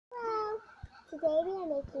Today we are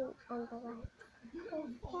making envelopes.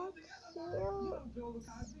 They're so cute.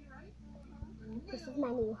 This is my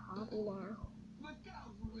new hobby now.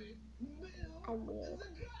 I'm weird.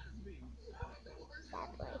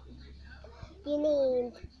 Sadly. You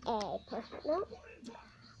need a post-it note.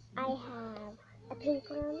 I have a pink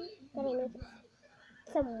one that I made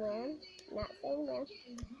somewhere, not saying where.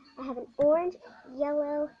 I have an orange,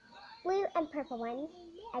 yellow, blue, and purple one.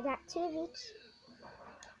 I got 2 of each.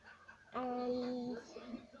 And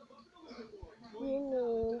you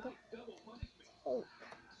need tape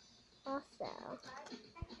also.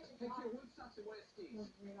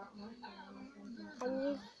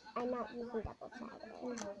 I'm not using double-sided.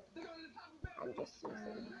 I'm just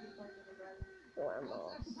using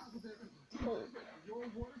normal tape.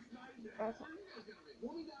 Okay.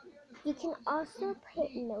 You can also put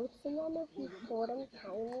notes in them if you fold them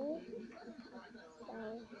tiny. So,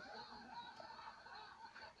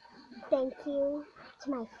 thank you to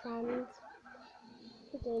my friends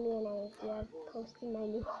who gave me an idea of posting my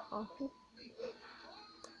new hobby.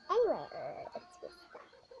 Anyway, let's get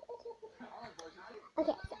started.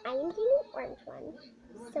 Okay, so I am doing an orange one.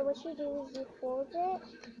 So what you do is you fold it,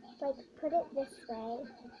 like put it this way,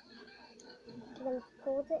 then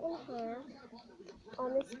fold it in half on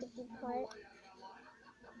the sticky part,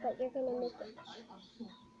 but you're going to make it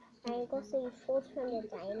triangle, so you fold from the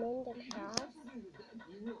diamond across.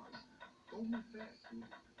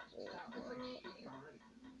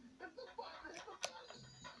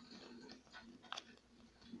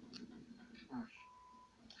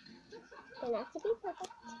 They're not to be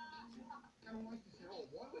perfect.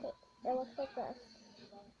 Okay, it looks like this.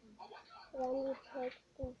 Then you take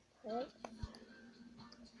these parts,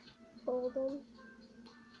 fold them.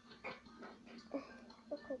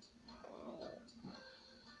 Look like that.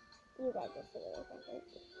 You guys will see it in a second.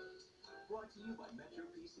 Brought to you by Metro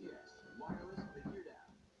PCS. Wireless figured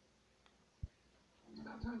out.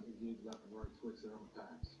 About time you gave left and right twix their own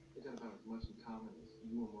facts. They got about as much in common as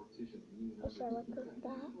you a mortician and me and It should look like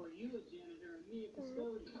that. Or you a janitor and me a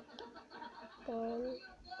custodian. Then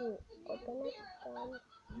you open up them,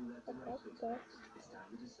 look like this.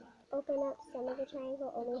 Open up some of the triangle,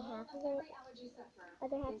 only half of it.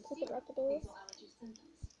 Other half, keep it like it is.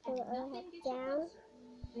 Pull the other half down.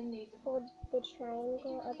 Hold the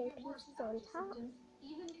triangle other pieces on top.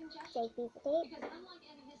 Take piece of tape.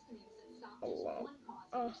 And then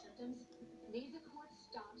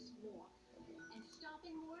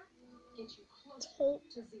tape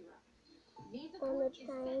on the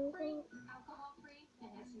triangle.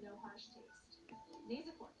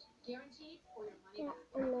 Yeah,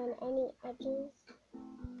 and then any edges,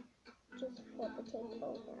 just put the tape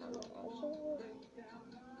over on the edges.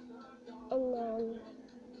 And then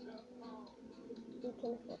you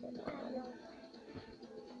can fold it down.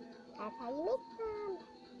 That's how you make them.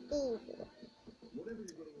 Easy.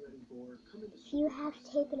 If you have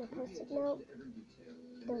tape and a post-it note,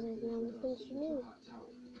 those are the only things you need.